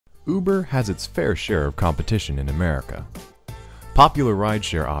Uber has its fair share of competition in America. Popular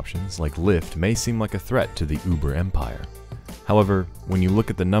rideshare options like Lyft may seem like a threat to the Uber empire. However, when you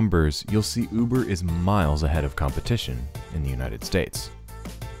look at the numbers, you'll see Uber is miles ahead of competition in the United States.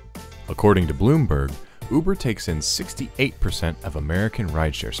 According to Bloomberg, Uber takes in 68% of American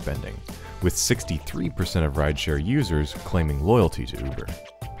rideshare spending, with 63% of rideshare users claiming loyalty to Uber.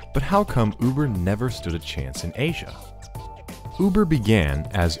 But how come Uber never stood a chance in Asia? Uber began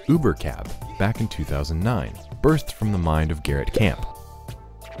as UberCab back in 2009, birthed from the mind of Garrett Camp.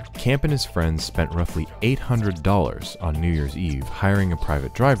 Camp and his friends spent roughly $800 on New Year's Eve hiring a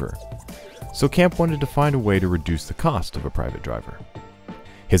private driver, so Camp wanted to find a way to reduce the cost of a private driver.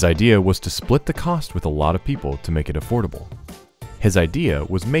 His idea was to split the cost with a lot of people to make it affordable. His idea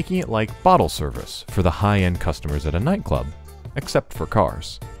was making it like bottle service for the high-end customers at a nightclub, except for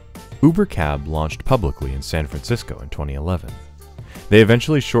cars. UberCab launched publicly in San Francisco in 2011. They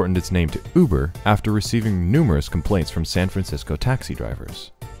eventually shortened its name to Uber after receiving numerous complaints from San Francisco taxi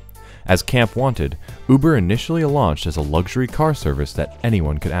drivers. As Camp wanted, Uber initially launched as a luxury car service that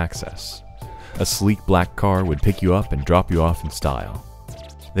anyone could access. A sleek black car would pick you up and drop you off in style.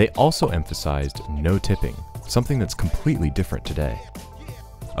 They also emphasized no tipping, something that's completely different today.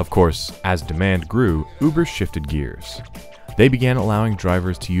 Of course, as demand grew, Uber shifted gears. They began allowing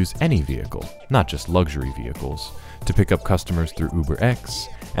drivers to use any vehicle, not just luxury vehicles, to pick up customers through UberX,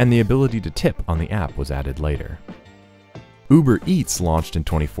 and the ability to tip on the app was added later. Uber Eats launched in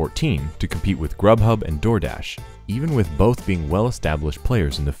 2014 to compete with Grubhub and DoorDash, even with both being well-established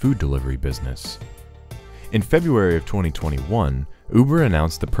players in the food delivery business. In February of 2021, Uber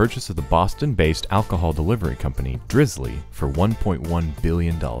announced the purchase of the Boston-based alcohol delivery company Drizzly for $1.1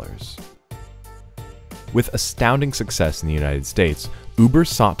 billion. With astounding success in the United States, Uber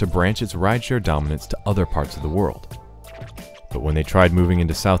sought to branch its rideshare dominance to other parts of the world. But when they tried moving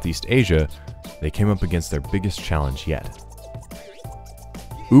into Southeast Asia, they came up against their biggest challenge yet.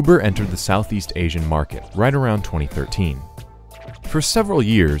 Uber entered the Southeast Asian market right around 2013. For several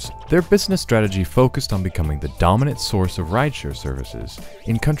years, their business strategy focused on becoming the dominant source of rideshare services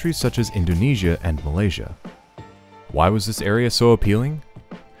in countries such as Indonesia and Malaysia. Why was this area so appealing?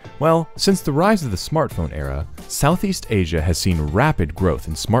 Well, since the rise of the smartphone era, Southeast Asia has seen rapid growth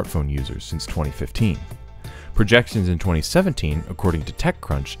in smartphone users since 2015. Projections in 2017, according to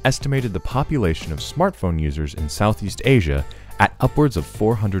TechCrunch, estimated the population of smartphone users in Southeast Asia at upwards of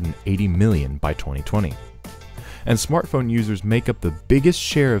 480 million by 2020. And smartphone users make up the biggest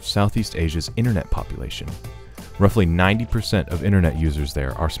share of Southeast Asia's internet population. Roughly 90% of internet users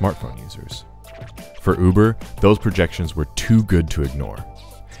there are smartphone users. For Uber, those projections were too good to ignore.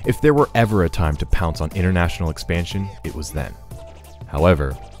 If there were ever a time to pounce on international expansion, it was then.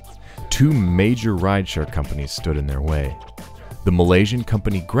 However, two major rideshare companies stood in their way. The Malaysian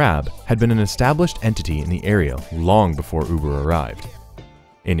company Grab had been an established entity in the area long before Uber arrived.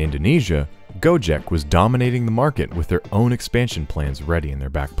 In Indonesia, Gojek was dominating the market with their own expansion plans ready in their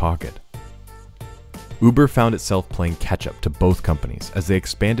back pocket. Uber found itself playing catch-up to both companies as they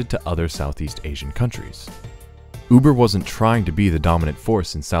expanded to other Southeast Asian countries. Uber wasn't trying to be the dominant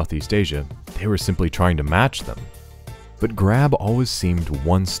force in Southeast Asia, they were simply trying to match them. But Grab always seemed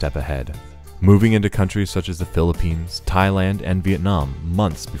one step ahead, moving into countries such as the Philippines, Thailand, and Vietnam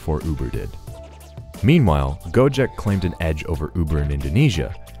months before Uber did. Meanwhile, Gojek claimed an edge over Uber in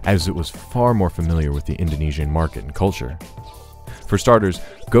Indonesia, as it was far more familiar with the Indonesian market and culture. For starters,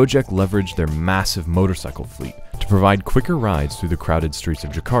 Gojek leveraged their massive motorcycle fleet to provide quicker rides through the crowded streets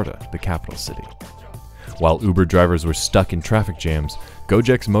of Jakarta, the capital city. While Uber drivers were stuck in traffic jams,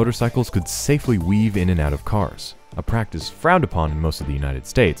 Gojek's motorcycles could safely weave in and out of cars, a practice frowned upon in most of the United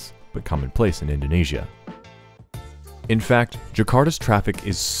States, but commonplace in Indonesia. In fact, Jakarta's traffic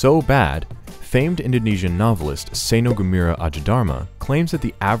is so bad, famed Indonesian novelist Seno Gumira Ajadharma claims that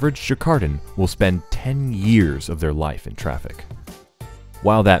the average Jakartan will spend 10 years of their life in traffic.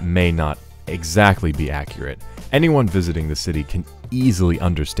 While that may not exactly be accurate, anyone visiting the city can easily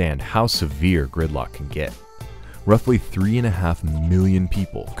understand how severe gridlock can get. Roughly 3.5 million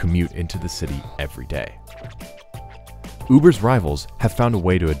people commute into the city every day. Uber's rivals have found a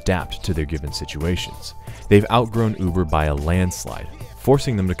way to adapt to their given situations. They've outgrown Uber by a landslide,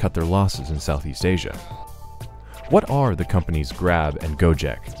 forcing them to cut their losses in Southeast Asia. What are the companies Grab and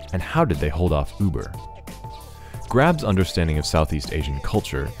Gojek, and how did they hold off Uber? Grab's understanding of Southeast Asian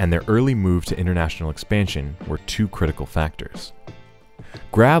culture and their early move to international expansion were two critical factors.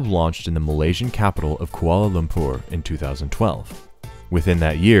 Grab launched in the Malaysian capital of Kuala Lumpur in 2012. Within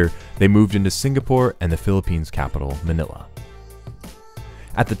that year, they moved into Singapore and the Philippines capital, Manila.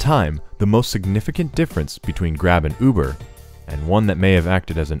 At the time, the most significant difference between Grab and Uber, and one that may have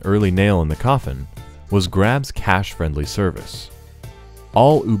acted as an early nail in the coffin, was Grab's cash-friendly service.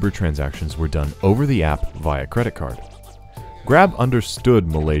 All Uber transactions were done over the app via credit card. Grab understood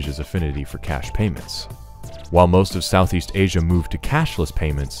Malaysia's affinity for cash payments. While most of Southeast Asia moved to cashless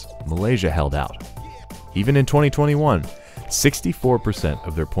payments, Malaysia held out. Even in 2021, 64%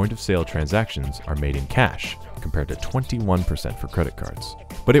 of their point-of-sale transactions are made in cash, compared to 21% for credit cards.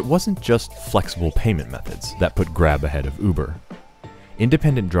 But it wasn't just flexible payment methods that put Grab ahead of Uber.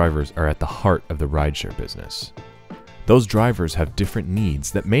 Independent drivers are at the heart of the rideshare business. Those drivers have different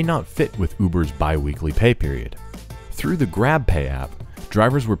needs that may not fit with Uber's bi-weekly pay period. Through the GrabPay app,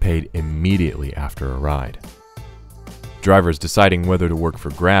 drivers were paid immediately after a ride. Drivers deciding whether to work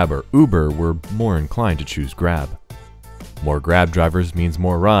for Grab or Uber were more inclined to choose Grab. More Grab drivers means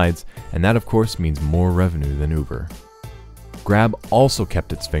more rides, and that of course means more revenue than Uber. Grab also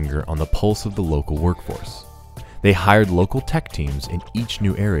kept its finger on the pulse of the local workforce. They hired local tech teams in each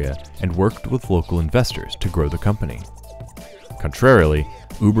new area and worked with local investors to grow the company. Contrarily,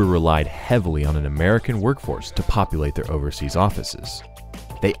 Uber relied heavily on an American workforce to populate their overseas offices.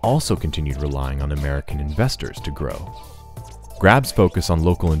 They also continued relying on American investors to grow. Grab's focus on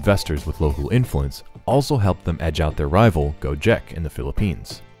local investors with local influence also helped them edge out their rival, Gojek, in the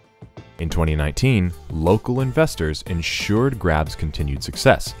Philippines. In 2019, local investors ensured Grab's continued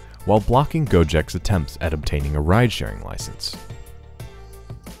success, while blocking Gojek's attempts at obtaining a ride-sharing license.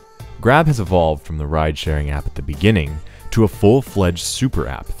 Grab has evolved from the ride-sharing app at the beginning to a full-fledged super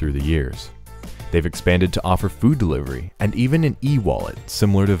app through the years. They've expanded to offer food delivery and even an e-wallet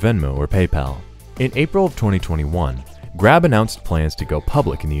similar to Venmo or PayPal. In April of 2021, Grab announced plans to go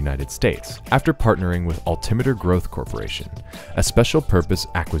public in the United States after partnering with Altimeter Growth Corporation, a special purpose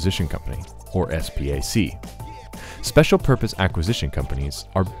acquisition company, or SPAC. Special purpose acquisition companies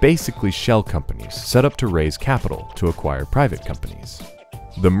are basically shell companies set up to raise capital to acquire private companies.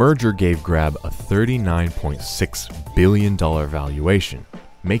 The merger gave Grab a $39.6 billion valuation,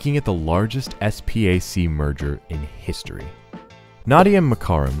 making it the largest SPAC merger in history. Nadim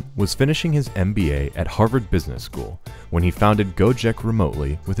Makarim was finishing his MBA at Harvard Business School when he founded Gojek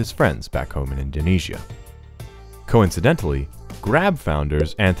remotely with his friends back home in Indonesia. Coincidentally, Grab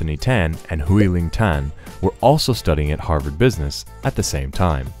founders Anthony Tan and Huiling Tan were also studying at Harvard Business at the same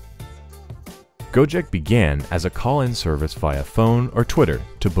time. Gojek began as a call-in service via phone or Twitter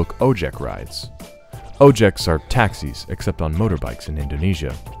to book ojek rides. Ojeks are taxis except on motorbikes in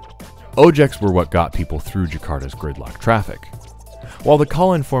Indonesia. Ojeks were what got people through Jakarta's gridlock traffic. While the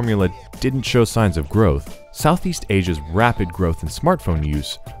call-in formula didn't show signs of growth, Southeast Asia's rapid growth in smartphone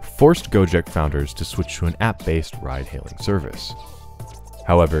use forced Gojek founders to switch to an app-based ride-hailing service.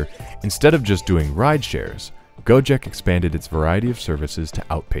 However, instead of just doing ride shares, Gojek expanded its variety of services to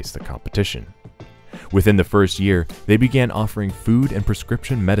outpace the competition. Within the first year, they began offering food and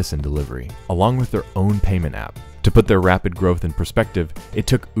prescription medicine delivery, along with their own payment app. To put their rapid growth in perspective, it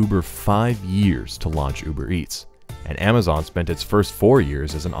took Uber 5 years to launch Uber Eats, and Amazon spent its first 4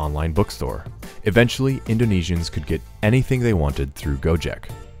 years as an online bookstore. Eventually, Indonesians could get anything they wanted through Gojek.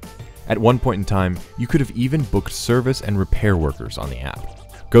 At one point in time, you could have even booked service and repair workers on the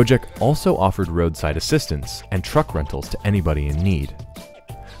app. Gojek also offered roadside assistance and truck rentals to anybody in need.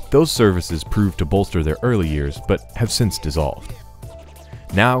 Those services proved to bolster their early years, but have since dissolved.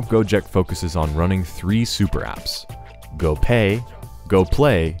 Now, Gojek focuses on running 3 super apps: GoPay,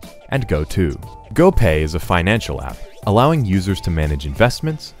 GoPlay, and Go2. GoPay is a financial app, allowing users to manage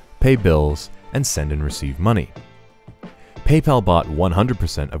investments, pay bills, and send and receive money. PayPal bought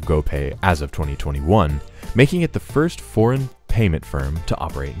 100% of GoPay as of 2021, making it the first foreign payment firm to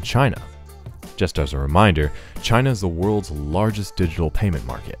operate in China. Just as a reminder, China is the world's largest digital payment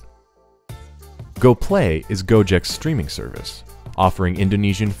market. GoPlay is Gojek's streaming service, offering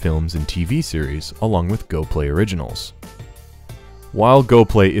Indonesian films and TV series along with GoPlay originals. While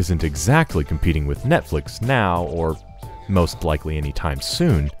GoPlay isn't exactly competing with Netflix now, or most likely anytime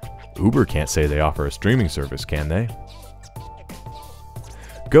soon, Uber can't say they offer a streaming service, can they?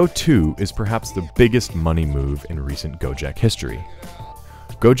 Go2 is perhaps the biggest money move in recent Gojek history.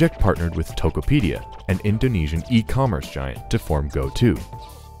 Gojek partnered with Tokopedia, an Indonesian e-commerce giant, to form Go2.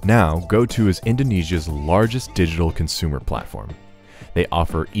 Now, Go2 is Indonesia's largest digital consumer platform. They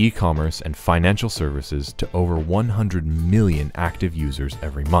offer e-commerce and financial services to over 100 million active users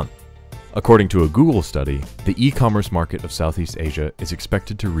every month. According to a Google study, the e-commerce market of Southeast Asia is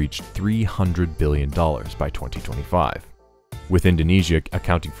expected to reach $300 billion by 2025. With Indonesia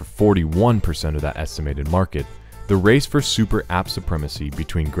accounting for 41% of that estimated market, the race for super app supremacy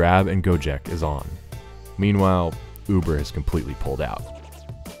between Grab and Gojek is on. Meanwhile, Uber has completely pulled out.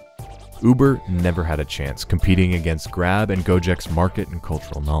 Uber never had a chance competing against Grab and Gojek's market and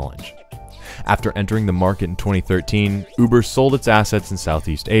cultural knowledge. After entering the market in 2013, Uber sold its assets in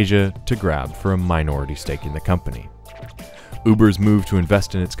Southeast Asia to Grab for a minority stake in the company. Uber's move to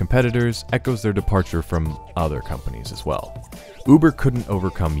invest in its competitors echoes their departure from other companies as well. Uber couldn't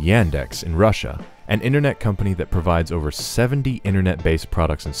overcome Yandex in Russia, an internet company that provides over 70 internet-based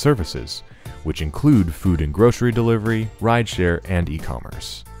products and services, which include food and grocery delivery, rideshare, and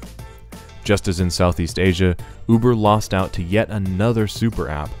e-commerce. Just as in Southeast Asia, Uber lost out to yet another super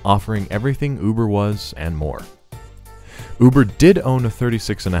app offering everything Uber was and more. Uber did own a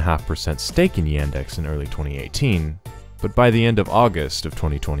 36.5% stake in Yandex in early 2018, but by the end of August of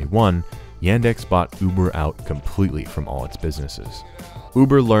 2021, Yandex bought Uber out completely from all its businesses.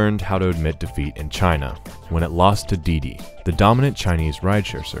 Uber learned how to admit defeat in China when it lost to Didi, the dominant Chinese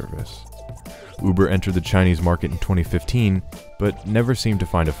rideshare service. Uber entered the Chinese market in 2015, but never seemed to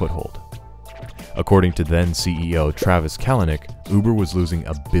find a foothold. According to then CEO Travis Kalanick, Uber was losing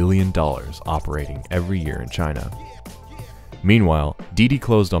 $1 billion operating every year in China. Meanwhile, Didi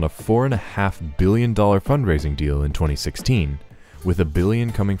closed on a $4.5 billion fundraising deal in 2016, with $1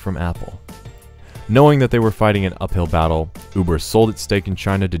 billion coming from Apple. Knowing that they were fighting an uphill battle, Uber sold its stake in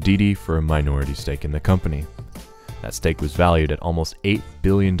China to Didi for a minority stake in the company. That stake was valued at almost $8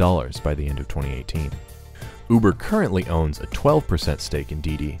 billion by the end of 2018. Uber currently owns a 12% stake in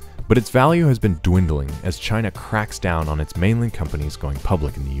Didi, but its value has been dwindling as China cracks down on its mainland companies going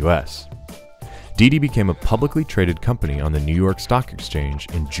public in the US. Didi became a publicly traded company on the New York Stock Exchange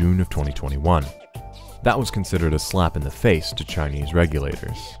in June of 2021. That was considered a slap in the face to Chinese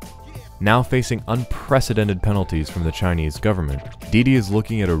regulators. Now facing unprecedented penalties from the Chinese government, Didi is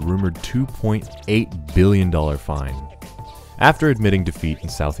looking at a rumored $2.8 billion fine. After admitting defeat in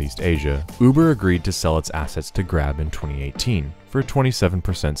Southeast Asia, Uber agreed to sell its assets to Grab in 2018 for a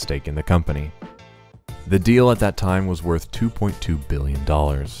 27% stake in the company. The deal at that time was worth $2.2 billion.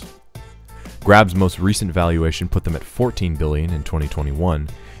 Grab's most recent valuation put them at $14 billion in 2021,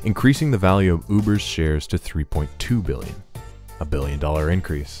 increasing the value of Uber's shares to $3.2 billion, a $1 billion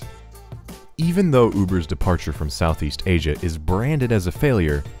increase. Even though Uber's departure from Southeast Asia is branded as a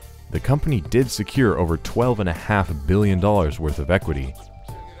failure, the company did secure over $12.5 billion worth of equity.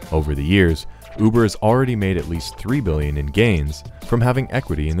 Over the years, Uber has already made at least $3 billion in gains from having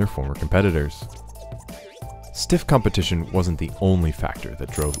equity in their former competitors. Stiff competition wasn't the only factor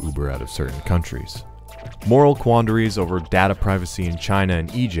that drove Uber out of certain countries. Moral quandaries over data privacy in China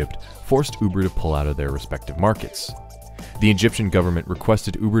and Egypt forced Uber to pull out of their respective markets. The Egyptian government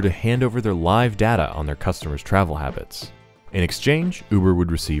requested Uber to hand over their live data on their customers' travel habits. In exchange, Uber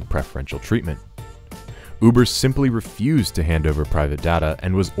would receive preferential treatment. Uber simply refused to hand over private data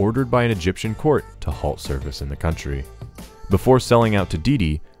and was ordered by an Egyptian court to halt service in the country. Before selling out to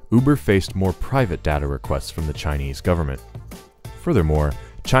Didi, Uber faced more private data requests from the Chinese government. Furthermore,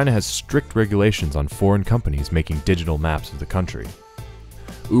 China has strict regulations on foreign companies making digital maps of the country.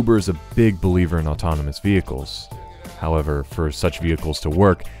 Uber is a big believer in autonomous vehicles. However, for such vehicles to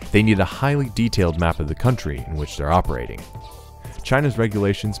work, they need a highly detailed map of the country in which they're operating. China's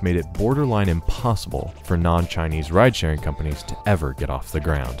regulations made it borderline impossible for non-Chinese ride-sharing companies to ever get off the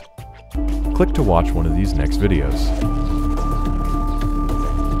ground. Click to watch one of these next videos.